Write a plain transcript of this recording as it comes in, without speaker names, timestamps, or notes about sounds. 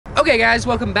Okay guys,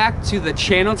 welcome back to the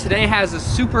channel. Today has a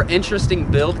super interesting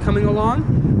build coming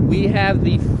along. We have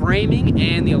the framing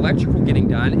and the electrical getting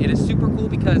done. It is super cool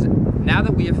because now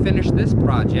that we have finished this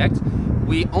project,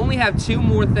 we only have 2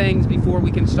 more things before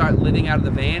we can start living out of the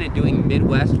van and doing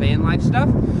Midwest van life stuff.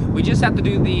 We just have to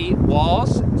do the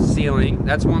walls, ceiling.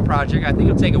 That's one project. I think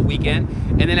it'll take a weekend.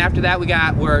 And then after that,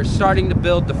 we're starting to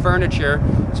build the furniture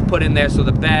to put in there. So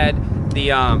the bed, the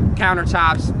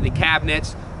countertops, the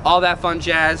cabinets, all that fun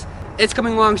jazz. It's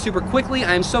coming along super quickly.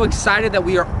 I am so excited that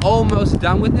we are almost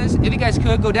done with this. If you guys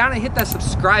could, go down and hit that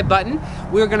subscribe button.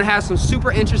 We're gonna have some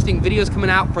super interesting videos coming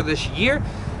out for this year.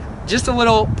 Just a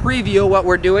little preview of what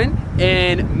we're doing.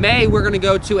 In May, we're gonna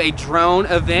go to a drone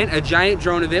event, a giant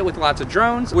drone event with lots of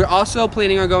drones. We're also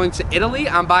planning on going to Italy.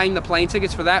 I'm buying the plane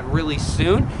tickets for that really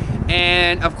soon.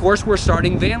 And of course, we're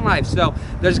starting van life. So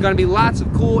there's gonna be lots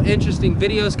of cool, interesting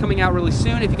videos coming out really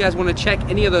soon. If you guys wanna check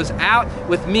any of those out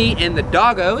with me and the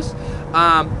doggos,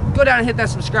 go down and hit that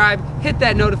subscribe, hit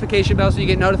that notification bell so you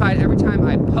get notified every time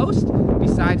I post.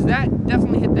 Besides that,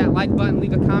 definitely hit that like button,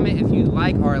 leave a comment if you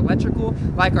like our electrical,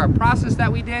 like our process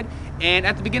that we did. And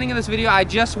at the beginning of this video, I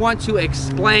just want to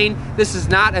explain, this is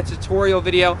not a tutorial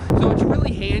video, so it's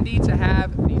really handy to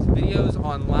have these videos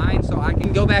online so I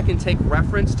can go back and take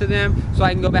reference to them, so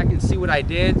I can go back and see what I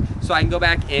did, so I can go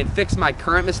back and fix my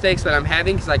current mistakes that I'm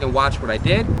having because I can watch what I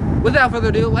did. Without further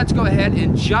ado, let's go ahead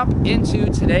and jump into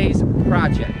today's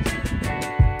project.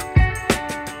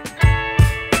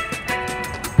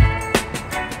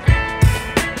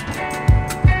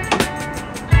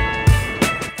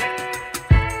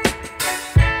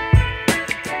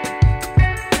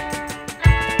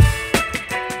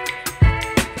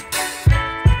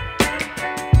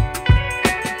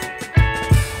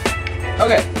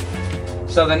 Okay,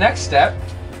 so the next step,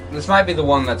 this might be the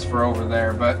one that's for over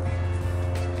there, but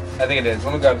I think it is.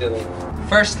 Let me go do the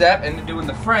first step into doing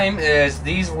the frame is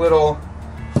these little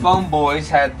foam boys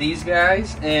had these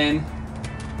guys in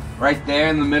right there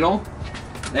in the middle.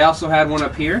 They also had one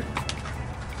up here.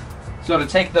 So to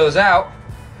take those out,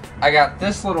 I got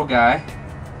this little guy.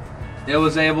 It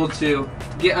was able to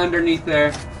get underneath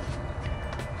there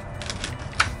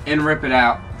and rip it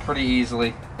out pretty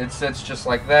easily. It sits just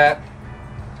like that.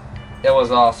 It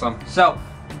was awesome. So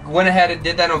went ahead and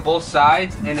did that on both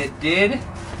sides, and it did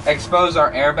expose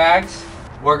our airbags.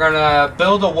 We're gonna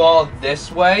build a wall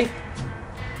this way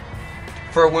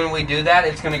for when we do that.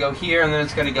 It's gonna go here and then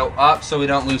it's gonna go up so we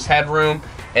don't lose headroom,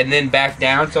 and then back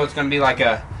down, so it's gonna be like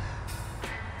a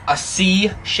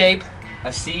C shape,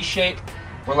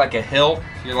 or like a hill.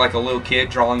 You're like a little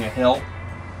kid drawing a hill,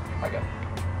 like a,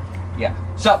 yeah.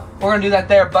 So we're gonna do that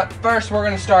there, but first we're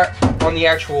gonna start on the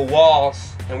actual walls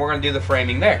and we're gonna do the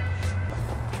framing there.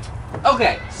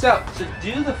 Okay, so to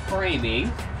do the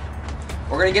framing,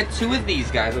 we're gonna get 2 of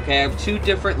these guys, okay? I have 2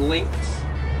 different lengths.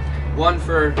 One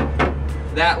for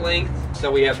that length, so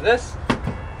we have this.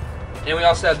 And we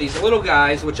also have these little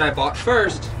guys, which I bought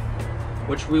first,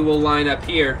 which we will line up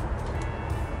here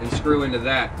and screw into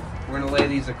that. We're gonna lay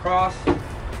these across,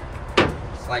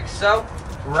 like so.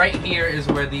 Right here is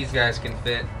where these guys can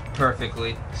fit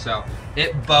perfectly. So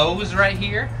it bows right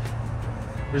here.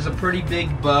 There's a pretty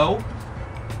big bow,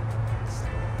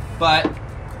 but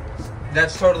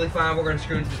that's totally fine. We're gonna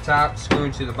screw into the top, screw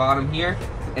into the bottom here,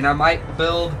 and I might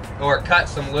build or cut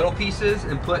some little pieces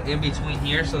and put in between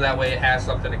here so that way it has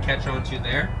something to catch onto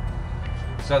there.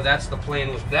 So that's the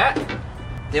plan with that.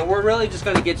 And we're really just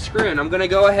gonna get screwing. I'm gonna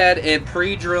go ahead and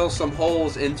pre-drill some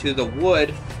holes into the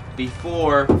wood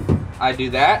before I do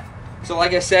that. So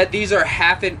like I said, these are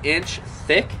 1/2 inch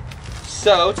thick.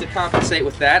 So to compensate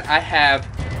with that,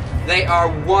 they are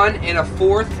 1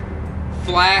 1/4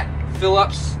 flat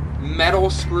Phillips metal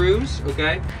screws,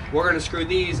 okay? We're gonna screw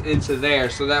these into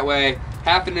there, so that way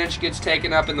 1/2 inch gets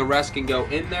taken up and the rest can go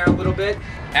in there a little bit.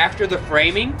 After the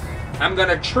framing, I'm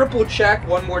gonna triple check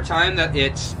one more time that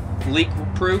it's leak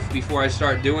proof before I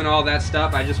start doing all that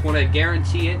stuff. I just wanna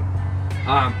guarantee it.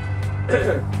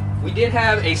 We did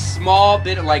have a small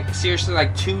bit of, like, seriously,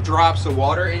 like 2 drops of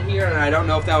water in here, and I don't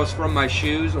know if that was from my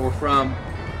shoes or from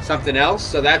something else,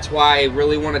 so that's why I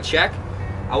really wanna check.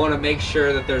 I wanna make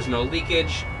sure that there's no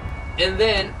leakage. And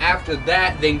then after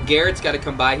that, then Garrett's gotta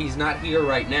come by. He's not here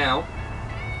right now.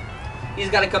 He's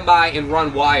gotta come by and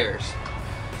run wires.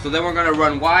 So then we're gonna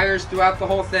run wires throughout the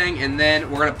whole thing, and then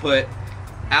we're gonna put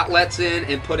outlets in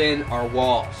and put in our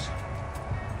walls.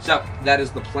 So that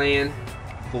is the plan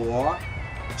for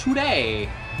today.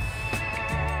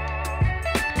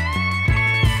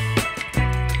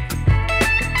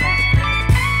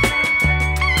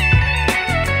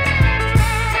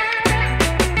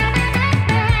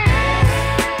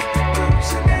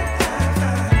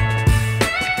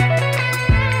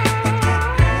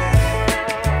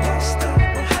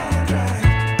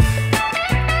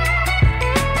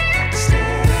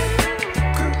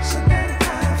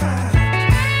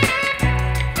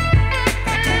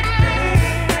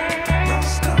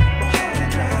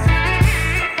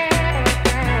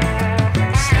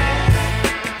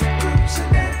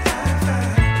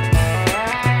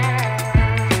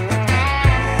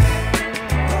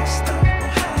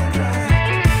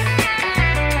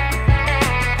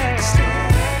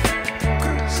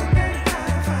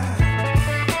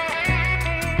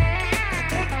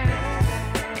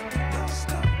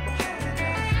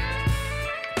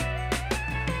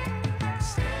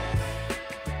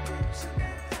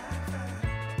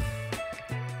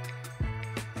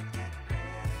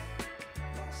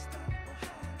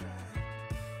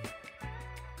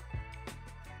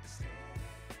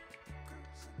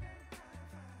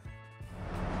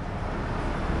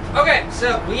 Okay,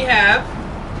 so we have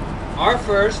our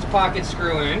first pocket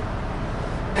screw in.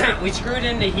 We screwed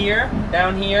into here,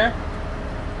 down here,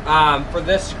 for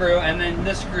this screw, and then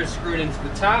this screw is screwed into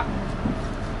the top.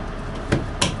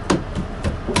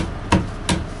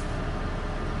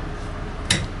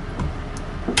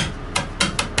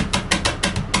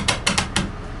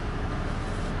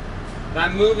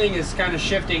 That moving is kind of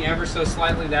shifting ever so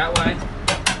slightly that way.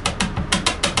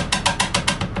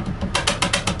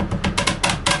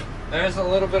 There's a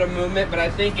little bit of movement, but I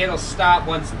think it'll stop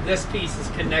once this piece is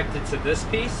connected to this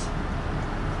piece.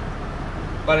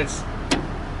 But it's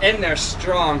in there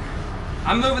strong.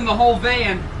 I'm moving the whole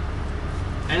van,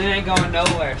 and it ain't going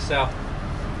nowhere, so.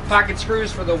 Pocket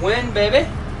screws for the win, baby.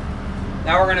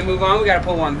 Now we're gonna move on. We gotta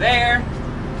put one there.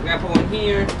 We gotta put one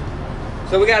here.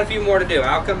 So we got a few more to do.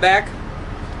 I'll come back,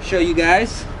 show you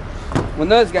guys when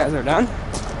those guys are done.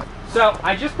 So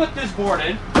I just put this board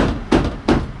in.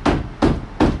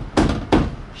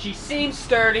 She seems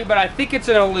sturdy, but I think it's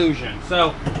an illusion.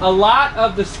 So a lot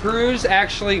of the screws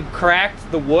actually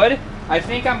cracked the wood. I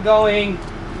think I'm going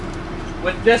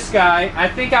with this guy. I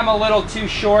think I'm a little too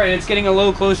short and it's getting a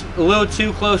little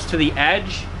too close to the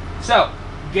edge. So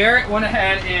Garrett went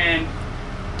ahead and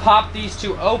popped these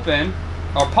two open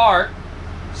or apart,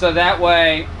 so that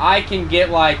way I can get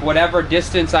like whatever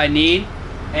distance I need,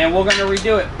 and we're gonna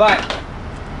redo it. But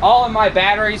all of my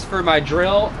batteries for my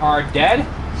drill are dead,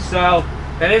 so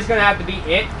that is gonna have to be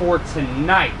it for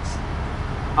tonight.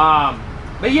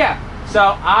 But yeah,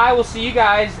 so I will see you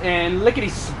guys in lickety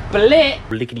split.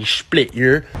 Lickety split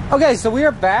here. Okay, so we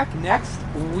are back next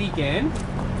weekend,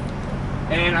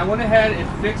 and I went ahead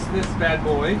and fixed this bad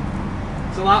boy.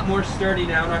 It's a lot more sturdy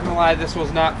now, not gonna lie, this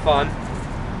was not fun.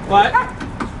 But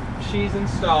she's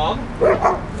installed.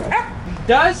 It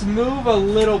does move a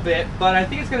little bit, but I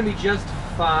think it's gonna be just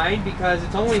fine because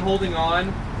it's only holding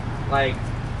on like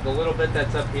the little bit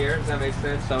that's up here. Does that make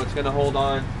sense? So it's gonna hold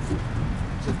on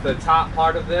to the top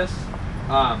part of this.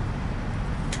 Now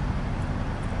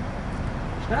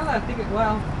that I think it,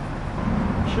 well,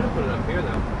 I should have put it up here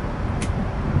though.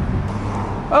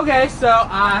 Okay, so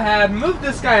I have moved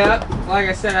this guy up. Like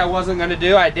I said I wasn't gonna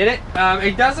do, I did it.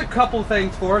 It does a couple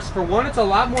things for us. For one, it's a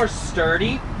lot more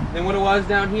sturdy than what it was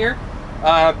down here.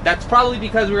 That's probably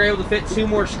because we were able to fit 2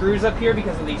 more screws up here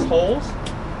because of these holes.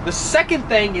 The second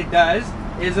thing it does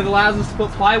is it allows us to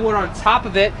put plywood on top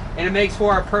of it, and it makes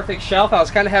for our perfect shelf. I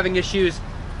was kind of having issues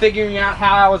figuring out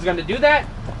how I was gonna do that.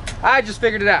 I just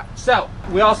figured it out. So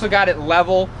we also got it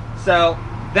level, so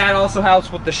that also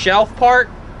helps with the shelf part.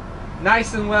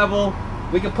 Nice and level.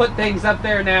 We can put things up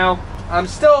there now. I'm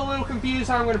still a little confused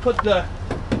how I'm going to put the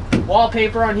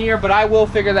wallpaper on here, but I will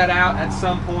figure that out at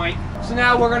some point. So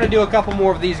now we're going to do a couple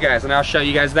more of these guys, and I'll show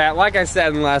you guys that, like I said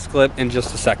in the last clip, in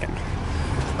just a second.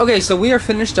 Okay, so we are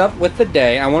finished up with the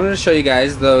day. I wanted to show you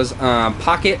guys those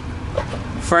pocket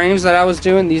frames that I was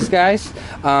doing, these guys.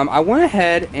 I went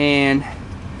ahead and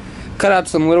cut up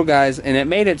some little guys, and it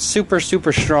made it super,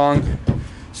 super strong.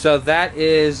 So that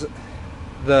is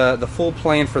the full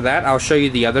plan for that. I'll show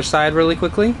you the other side really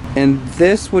quickly, and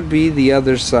this would be the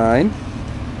other side.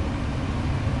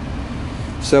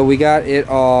 So we got it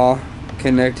all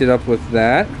connected up with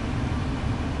that.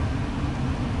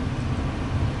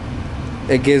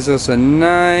 It gives us a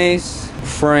nice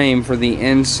frame for the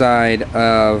inside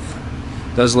of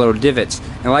those little divots.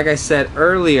 And like I said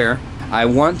earlier, I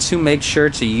want to make sure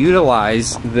to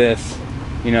utilize this,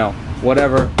 you know,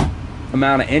 whatever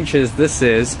amount of inches this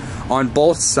is on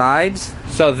both sides,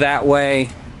 so that way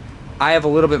I have a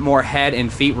little bit more head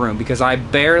and feet room, because I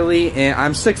barely, and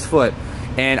I'm 6 foot,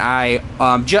 and I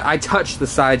touch the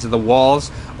sides of the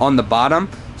walls on the bottom.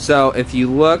 So if you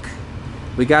look,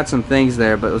 we got some things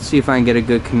there, but let's see if I can get a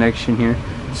good connection here.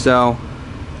 So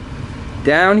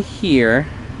down here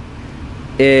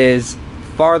is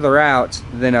farther out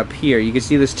than up here. You can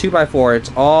see this 2x4,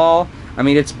 it's all, I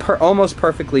mean, it's almost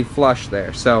perfectly flush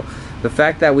there. So the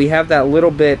fact that we have that little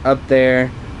bit up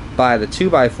there by the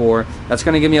 2x4, that's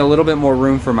going to give me a little bit more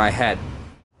room for my head.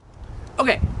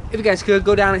 Okay, if you guys could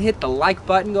go down and hit the like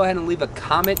button, go ahead and leave a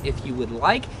comment if you would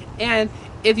like. And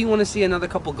if you want to see another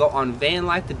couple go on van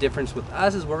life, the difference with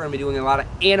us is we're going to be doing a lot of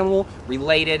animal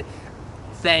related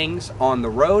things on the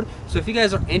road. So if you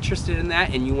guys are interested in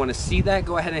that and you want to see that,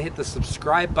 go ahead and hit the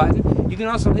subscribe button. You can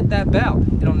also hit that bell.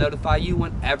 It'll notify you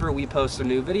whenever we post a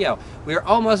new video. We are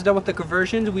almost done with the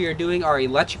conversions. We are doing our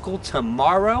electrical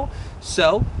tomorrow.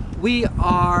 So we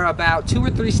are about 2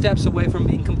 or 3 steps away from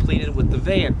being completed with the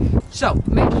van. So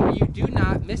make sure you do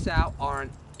not miss out on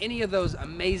any of those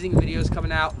amazing videos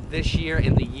coming out this year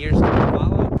and the years to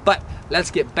follow. But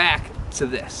let's get back to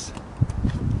this.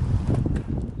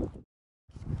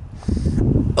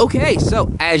 Okay,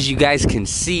 so as you guys can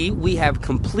see, we have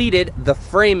completed the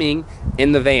framing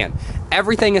in the van.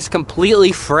 Everything is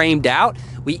completely framed out.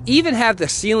 We even have the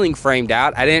ceiling framed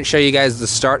out. I didn't show you guys the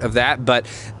start of that, but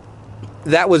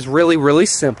that was really, really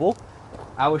simple.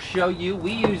 I will show you.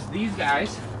 We use these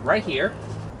guys right here,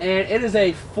 and it is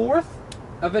a 1/4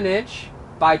 of an inch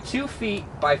by 2 feet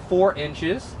by 4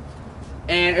 inches,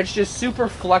 and it's just super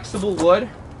flexible wood.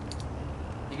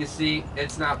 You can see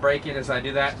it's not breaking as I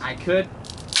do that. I could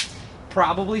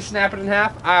probably snap it in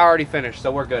half. I already finished,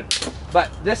 so we're good. But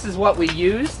this is what we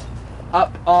used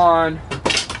up on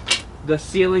the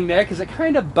ceiling there, because it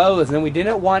kind of bows, and we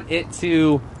didn't want it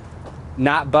to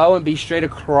not bow and be straight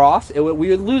across. We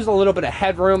would lose a little bit of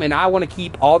headroom, and I want to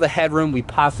keep all the headroom we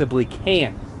possibly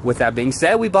can. With that being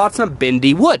said, we bought some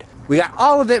bendy wood. We got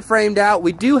all of it framed out.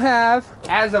 We do have,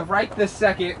 as of right this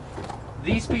second,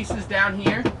 these pieces down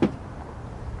here.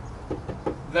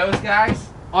 Those guys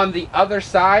on the other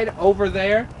side over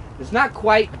there. It's not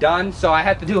quite done, so I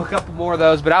have to do a couple more of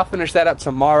those, but I'll finish that up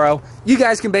tomorrow. You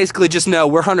guys can basically just know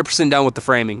we're 100% done with the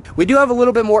framing. We do have a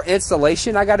little bit more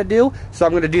installation I gotta do, so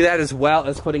I'm gonna do that as well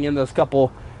as putting in those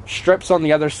couple strips on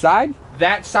the other side.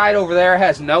 That side over there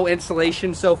has no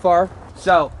insulation so far,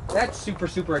 so that's super,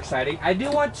 super exciting. I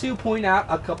do want to point out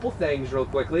a couple things real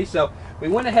quickly. So we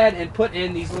went ahead and put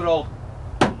in these little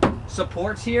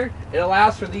supports here. It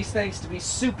allows for these things to be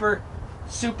super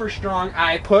strong.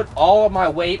 I put all of my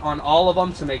weight on all of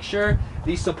them to make sure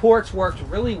these supports worked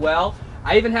really well.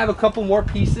 I even have a couple more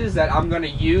pieces that I'm going to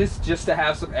use just to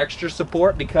have some extra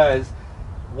support, because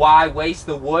why waste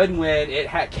the wood when it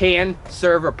can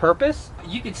serve a purpose?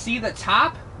 You can see the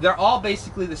top, they're all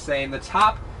basically the same. The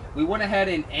top, we went ahead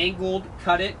and angled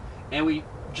cut it, and we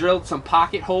drilled some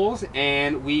pocket holes,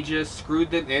 and we just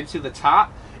screwed them into the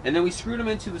top, and then we screwed them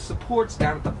into the supports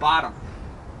down at the bottom.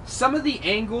 Some of the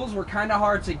angles were kind of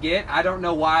hard to get. I don't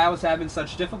know why I was having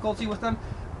such difficulty with them,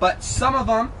 but some of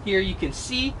them, here you can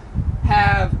see,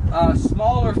 have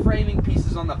smaller framing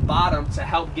pieces on the bottom to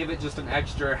help give it just an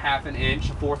extra 1/2 an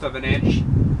inch, 1/4 of an inch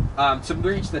to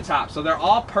reach the top. So they're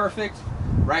all perfect.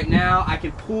 Right now I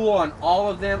can pull on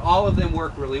all of them. All of them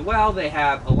work really well. They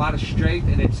have a lot of strength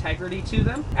and integrity to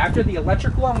them. After the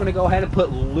electrical, I'm going to go ahead and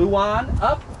put Luan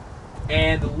up,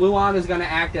 and the Luan is going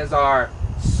to act as our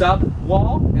sub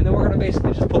wall, and then we're going to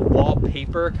basically just put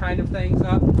wallpaper kind of things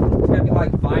up. It's going to be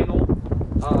like vinyl,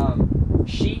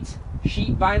 sheet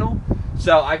vinyl,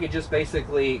 so I could just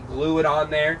basically glue it on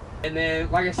there. And then,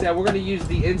 like I said, we're going to use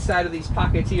the inside of these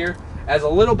pockets here as a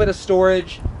little bit of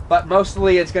storage, but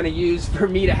mostly it's going to use for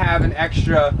me to have an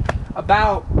extra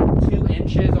about 2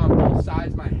 inches on both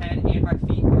sides, my head and my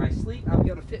feet. When I sleep, I'll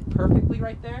be able to fit perfectly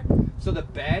right there. So the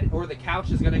bed or the couch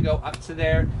is going to go up to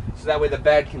there, so that way the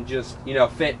bed can just, you know,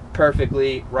 fit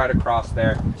perfectly right across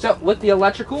there. So with the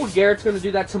electrical, Garrett's going to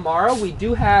do that tomorrow. We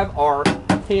do have our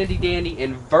handy dandy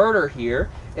inverter here.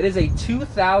 It is a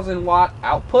 2,000 watt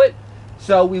output.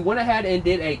 So we went ahead and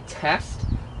did a test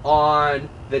on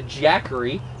the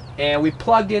Jackery, and we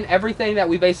plugged in everything that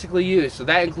we basically use. So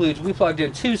that includes, we plugged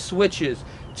in 2 switches,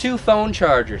 2 phone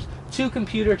chargers, 2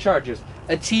 computer chargers,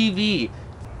 a TV.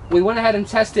 We went ahead and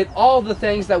tested all the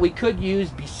things that we could use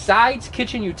besides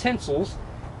kitchen utensils,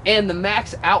 and the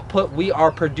max output we are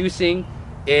producing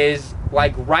is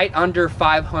like right under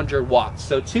 500 watts.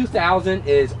 So 2,000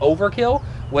 is overkill,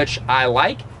 which I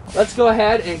like. Let's go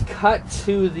ahead and cut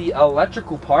to the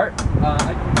electrical part.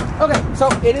 Okay, so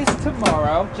it is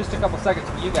tomorrow, just a couple seconds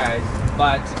for you guys,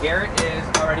 but Garrett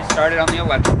is already started on the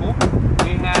electrical.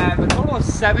 We have a total of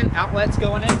 7 outlets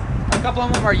going in. A couple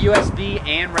of them are USB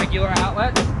and regular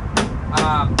outlets.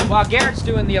 While Garrett's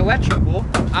doing the electrical,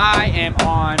 I am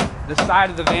on the side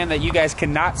of the van that you guys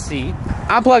cannot see.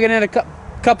 I'm plugging in a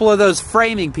couple of those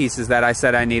framing pieces that I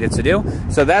said I needed to do.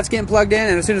 So that's getting plugged in,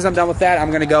 and as soon as I'm done with that, I'm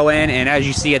gonna go in, and as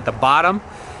you see at the bottom,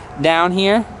 down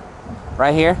here,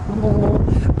 right here,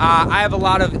 I have a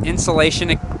lot of insulation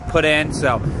to put in.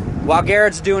 So while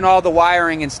Garrett's doing all the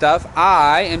wiring and stuff,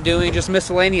 I am doing just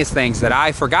miscellaneous things that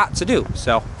I forgot to do.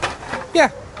 So yeah.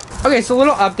 Okay, so a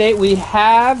little update.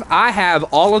 I have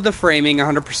all of the framing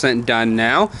 100% done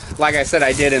now. Like I said,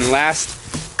 I did in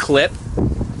last clip.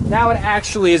 Now it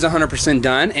actually is 100%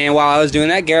 done, and while I was doing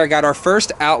that, Garrett got our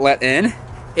first outlet in.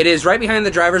 It is right behind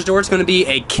the driver's door. It's going to be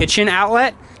a kitchen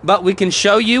outlet, but we can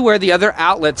show you where the other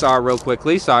outlets are real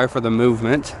quickly. Sorry for the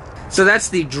movement. So that's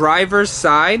the driver's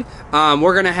side.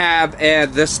 We're going to have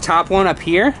this top one up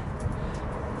here.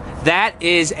 That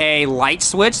is a light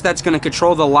switch that's going to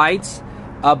control the lights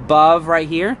above right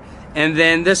here. And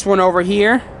then this one over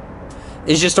here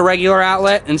is just a regular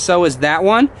outlet, and so is that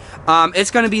one.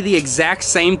 It's going to be the exact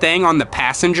same thing on the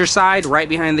passenger side, right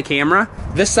behind the camera.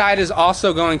 This side is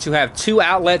also going to have 2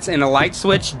 outlets and a light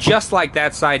switch, just like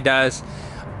that side does.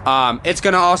 It's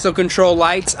going to also control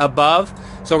lights above.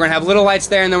 So we're going to have little lights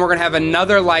there, and then we're going to have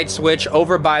another light switch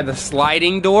over by the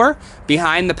sliding door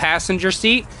behind the passenger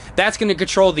seat. That's going to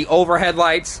control the overhead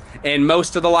lights and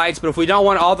most of the lights, but if we don't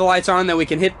want all the lights on, then we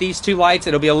can hit these 2 lights.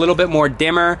 It'll be a little bit more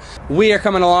dimmer. We are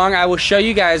coming along. I will show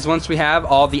you guys once we have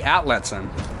all the outlets in. You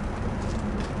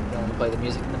want to play the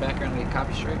music in the background and get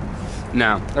copy straight?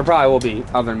 No, there probably will be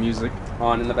other music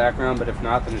on in the background, but if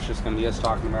not, then it's just going to be us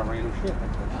talking about random shit.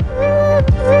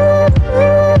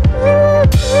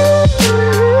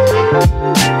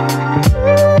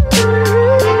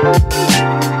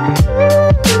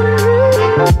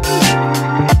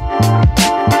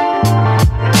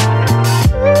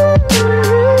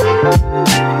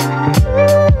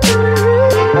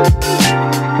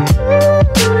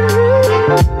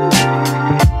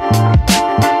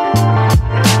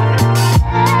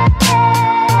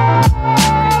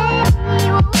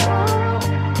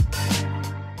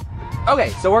 Okay,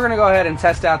 so we're gonna go ahead and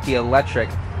test out the electric.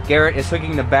 Garrett is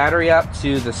hooking the battery up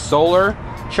to the solar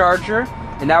charger,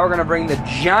 and now we're gonna bring the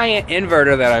giant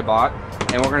inverter that I bought,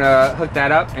 and we're gonna hook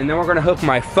that up, and then we're gonna hook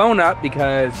my phone up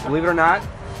because, believe it or not,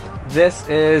 this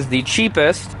is the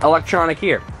cheapest electronic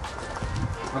here.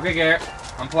 Okay, Garrett,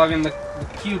 I'm plugging the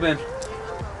cube in.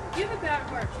 Give it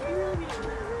that much. You really need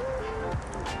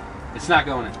it. It's not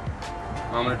going in.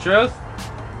 Moment of truth.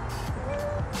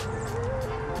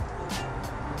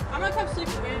 I'm gonna come sleep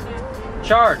with Vanny now.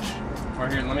 Charged. Or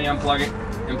here, let me unplug it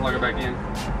and plug it back in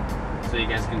so you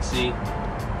guys can see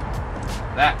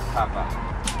that pop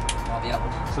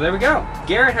up. So there we go.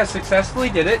 Garrett has successfully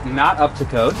did it, not up to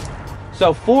code.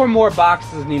 So 4 more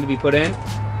boxes need to be put in,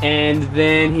 and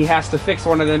then he has to fix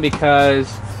one of them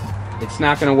because it's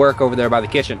not going to work over there by the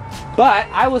kitchen. But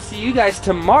I will see you guys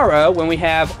tomorrow when we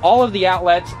have all of the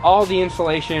outlets, all the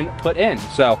insulation put in.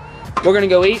 So we're going to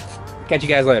go eat. Catch you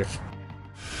guys later.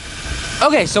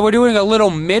 Okay, so we're doing a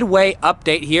little midway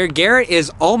update here. Garrett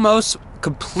is almost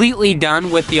completely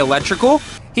done with the electrical.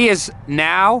 He is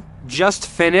now just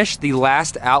finished the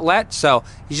last outlet, so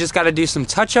he's just got to do some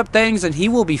touch-up things and he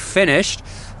will be finished.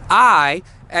 I,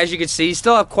 as you can see,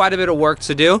 still have quite a bit of work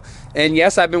to do, and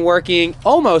yes, I've been working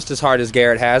almost as hard as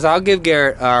Garrett has. I'll give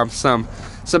Garrett some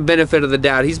benefit of the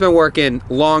doubt. He's been working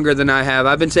longer than I have.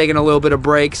 I've been taking a little bit of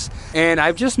breaks, and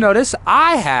I've just noticed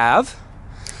I have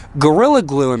Gorilla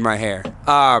Glue in my hair,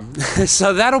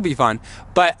 so that'll be fun.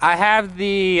 But I have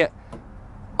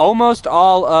almost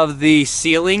all of the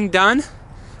ceiling done.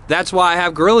 That's why I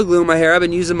have Gorilla Glue in my hair. I've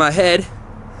been using my head.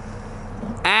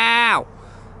 Ow!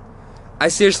 I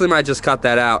seriously might just cut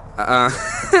that out.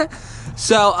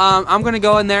 So I'm gonna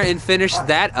go in there and finish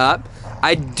that up.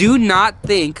 I do not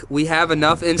think we have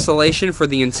enough insulation for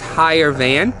the entire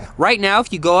van. Right now,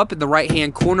 if you go up in the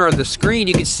right-hand corner of the screen,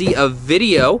 you can see a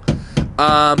video.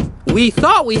 We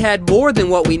thought we had more than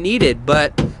what we needed,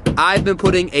 but I've been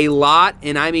putting a lot,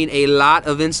 and I mean a lot,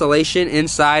 of insulation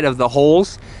inside of the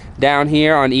holes down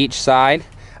here on each side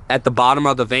at the bottom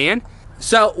of the van.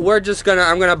 So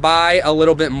I'm gonna buy a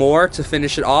little bit more to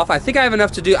finish it off. I think I have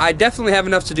enough to do, I definitely have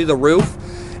enough to do the roof,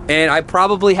 and I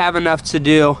probably have enough to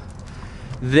do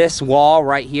this wall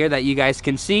right here that you guys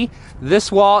can see.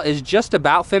 This wall is just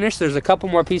about finished. There's a couple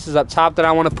more pieces up top that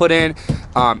I want to put in,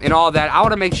 and all that. I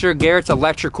want to make sure Garrett's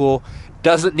electrical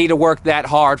doesn't need to work that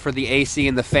hard for the AC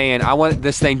and the fan. I want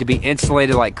this thing to be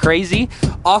insulated like crazy.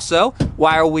 Also,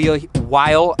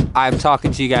 while I'm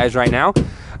talking to you guys right now,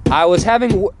 I was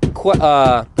having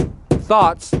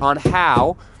thoughts on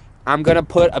how I'm gonna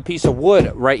put a piece of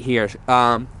wood right here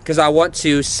because I want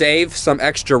to save some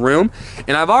extra room,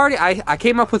 and I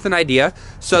came up with an idea.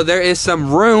 So there is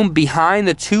some room behind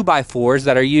the 2x4s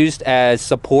that are used as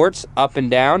supports up and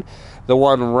down. The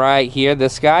one right here,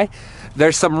 this guy.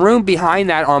 There's some room behind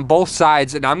that on both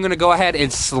sides, and I'm gonna go ahead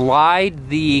and slide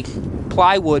the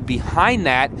plywood behind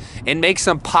that and make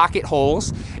some pocket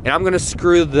holes, and I'm gonna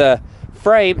screw the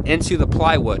frame into the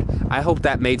plywood. I hope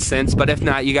that made sense, but if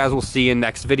not, you guys will see in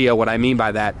next video what I mean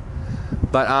by that.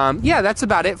 But yeah, that's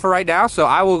about it for right now, so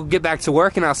I will get back to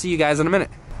work and I'll see you guys in a minute.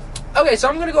 Okay, so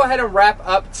I'm gonna go ahead and wrap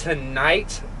up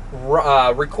tonight.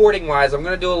 Recording wise, I'm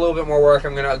gonna do a little bit more work.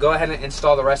 I'm gonna go ahead and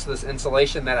install the rest of this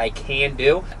insulation that I can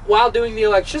do. While doing the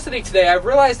electricity today, I've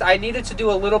realized I needed to do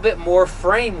a little bit more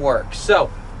frame work, so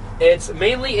it's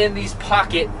mainly in these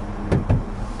pockets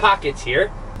here.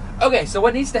 Okay, so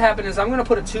what needs to happen is I'm gonna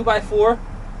put a 2x4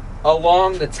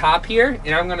 along the top here,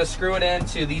 and I'm gonna screw it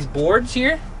into these boards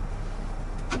here.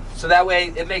 So that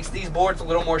way it makes these boards a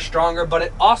little more stronger, but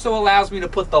it also allows me to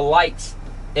put the lights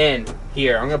in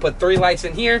here. I'm gonna put 3 lights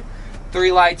in here,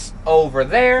 3 lights over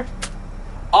there.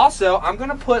 Also, I'm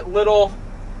gonna put little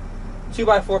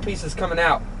 2x4 pieces coming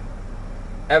out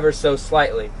ever so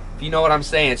slightly, if you know what I'm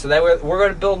saying. So that we're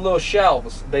gonna build little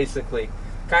shelves, basically.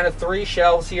 Kind of 3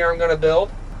 shelves here I'm gonna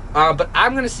build. But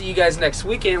I'm gonna see you guys next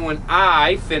weekend when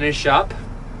I finish up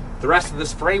the rest of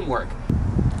this framework.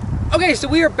 Okay, so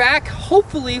we are back,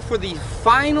 hopefully for the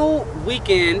final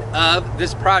weekend of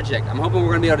this project. I'm hoping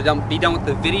we're gonna be able to be done with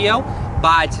the video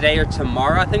by today or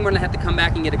tomorrow. I think we're gonna have to come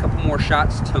back and get a couple more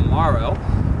shots tomorrow.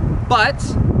 But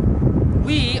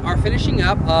we are finishing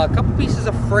up a couple pieces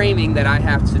of framing that I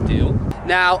have to do.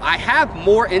 Now, I have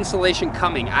more insulation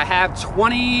coming. I have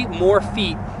 20 more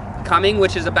feet coming,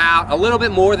 which is about a little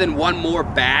bit more than 1 more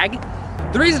bag.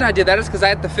 The reason I did that is because I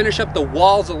have to finish up the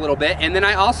walls a little bit, and then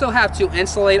I also have to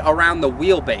insulate around the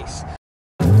wheelbase.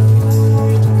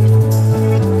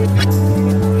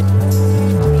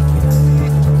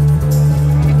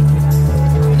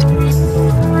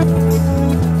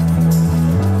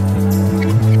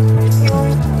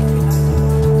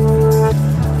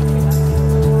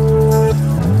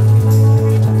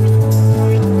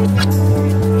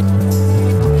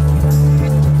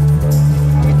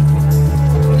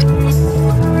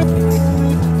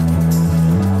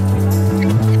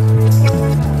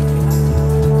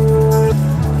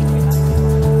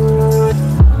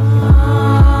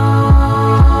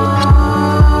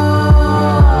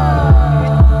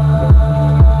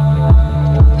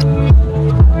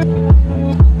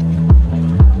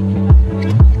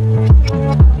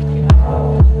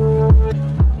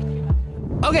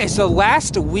 So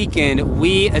last weekend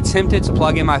we attempted to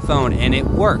plug in my phone and it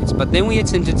worked, but then we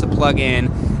attempted to plug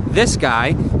in this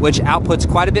guy, which outputs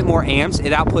quite a bit more amps.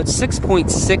 It outputs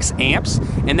 6.6 amps,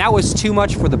 and that was too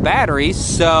much for the batteries,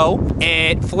 so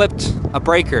it flipped a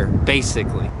breaker,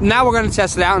 basically. Now we're gonna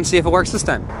test it out and see if it works this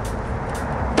time.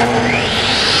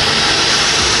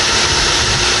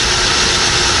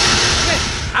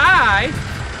 I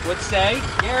would say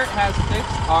Garrett has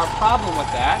fixed our problem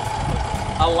with that,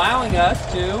 allowing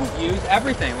us to use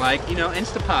everything, like, you know,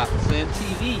 Instapots and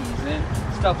TVs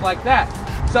and stuff like that.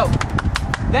 So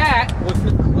that would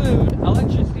conclude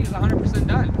electricity is 100%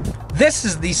 done. This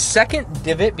is the second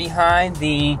divot behind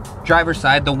the driver's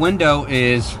side. The window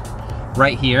is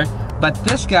right here, but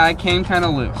this guy came kind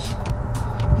of loose.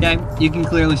 Okay, you can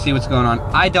clearly see what's going on.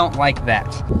 I don't like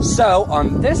that. So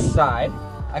on this side,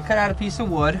 I cut out a piece of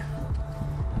wood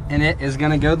and it is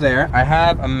gonna go there. I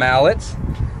have a mallet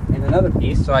and another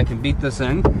piece so I can beat this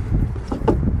in.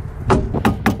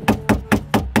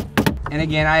 And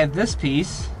again, I have this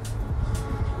piece,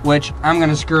 which I'm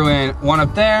gonna screw in one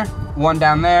up there, one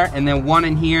down there, and then one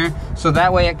in here. So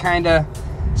that way it kinda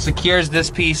secures this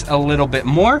piece a little bit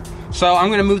more. So I'm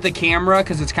gonna move the camera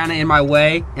because it's kinda in my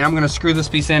way, and I'm gonna screw this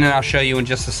piece in and I'll show you in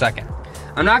just a second.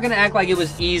 I'm not gonna act like it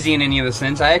was easy in any of the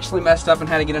sense. I actually messed up and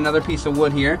had to get another piece of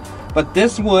wood here, but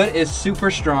this wood is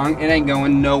super strong. It ain't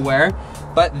going nowhere.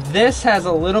 But this has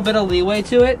a little bit of leeway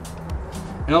to it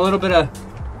and a little bit of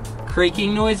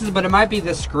creaking noises, but it might be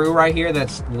the screw right here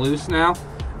that's loose now.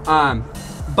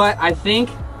 But I think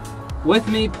with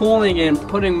me pulling and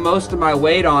putting most of my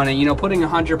weight on it, you know, putting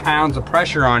 100 pounds of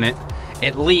pressure on it,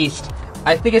 at least,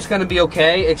 I think it's gonna be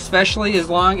okay, especially as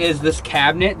long as this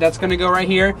cabinet that's gonna go right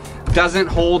here doesn't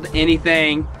hold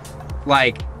anything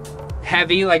like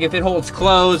heavy, like if it holds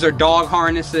clothes or dog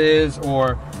harnesses,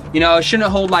 or, you know, it shouldn't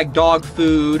hold like dog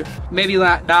food, maybe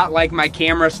not like my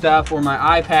camera stuff or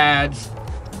my iPads.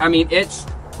 I mean, it's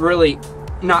really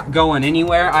not going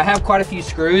anywhere. I have quite a few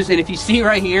screws, and if you see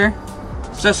right here,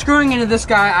 so screwing into this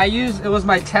guy, it was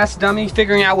my test dummy,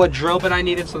 figuring out what drill bit I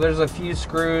needed. So there's a few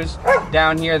screws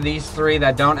down here, these 3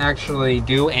 that don't actually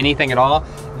do anything at all.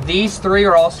 These 3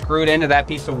 are all screwed into that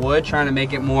piece of wood, trying to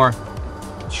make it more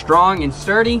strong and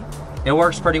sturdy. It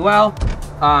works pretty well.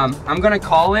 I'm gonna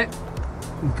call it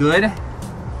good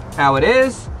how it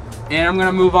is, and I'm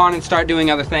gonna move on and start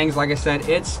doing other things. Like I said,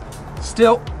 it's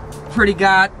still pretty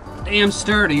goddamn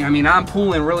sturdy. I mean, I'm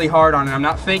pulling really hard on it. I'm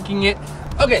not faking it.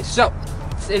 Okay, so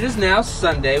it is now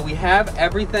Sunday. We have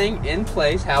everything in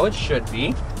place how it should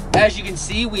be. As you can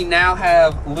see, we now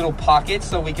have little pockets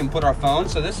so we can put our phone.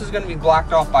 So this is gonna be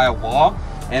blocked off by a wall,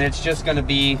 and it's just gonna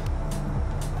be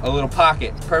a little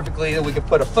pocket perfectly that we could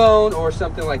put a phone or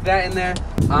something like that in there.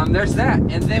 There's that.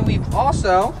 And then we've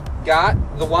also got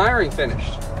the wiring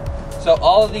finished. So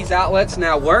all of these outlets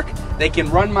now work. They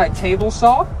can run my table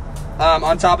saw.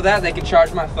 On top of that, they can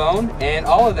charge my phone and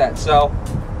all of that. So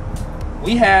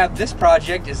we have, this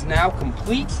project is now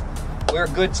complete. We're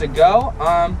good to go.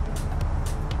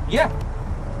 Yeah.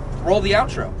 roll the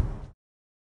outro.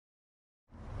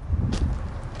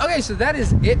 Okay, so that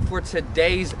is it for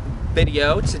today's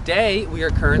video. Today we are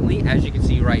currently, as you can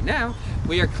see right now,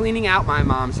 we are cleaning out my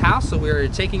mom's house. So we're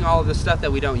taking all of the stuff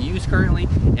that we don't use currently,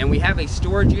 and we have a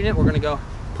storage unit. We're gonna go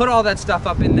put all that stuff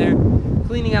up in there,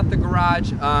 cleaning out the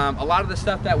garage. A lot of the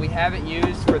stuff that we haven't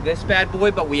used for this bad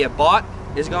boy but we have bought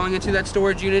is going into that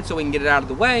storage unit so we can get it out of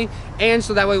the way, and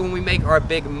so that way when we make our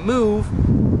big move,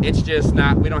 it's just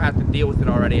not, we don't have to deal with it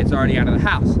already. It's already out of the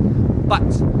house. But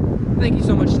thank you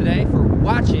so much today for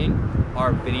watching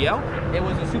our video. It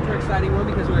was a super exciting one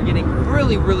because we were getting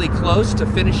really close to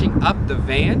finishing up the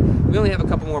van. We only have a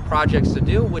couple more projects to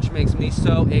do, which makes me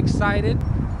so excited.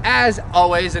 As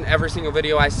always, in every single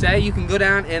video I say, you can go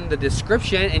down in the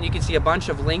description and you can see a bunch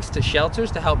of links to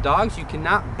shelters to help dogs. You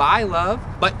cannot buy love,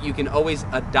 but you can always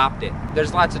adopt it.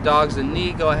 There's lots of dogs in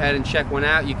need. Go ahead and check one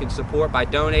out. You can support by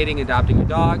donating, adopting a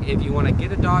dog. If you want to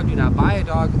get a dog, do not buy a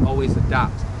dog, always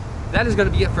adopt. That is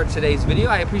going to be it for today's video.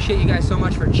 I appreciate you guys so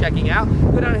much for checking out.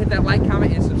 Go down and hit that like,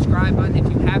 comment, and subscribe button if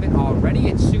you haven't already.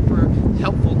 It's super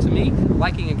helpful to me.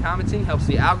 Liking and commenting helps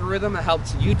the algorithm. It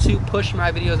helps YouTube push my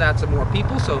videos out to more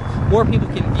people so more people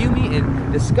can view me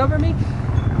and discover me.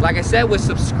 Like I said, with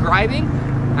subscribing,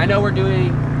 I know we're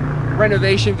doing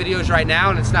renovation videos right now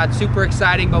and it's not super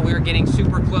exciting, but we're getting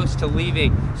super close to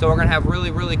leaving. So we're going to have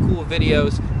really cool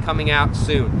videos coming out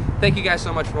soon. Thank you guys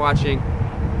so much for watching.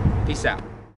 Peace out.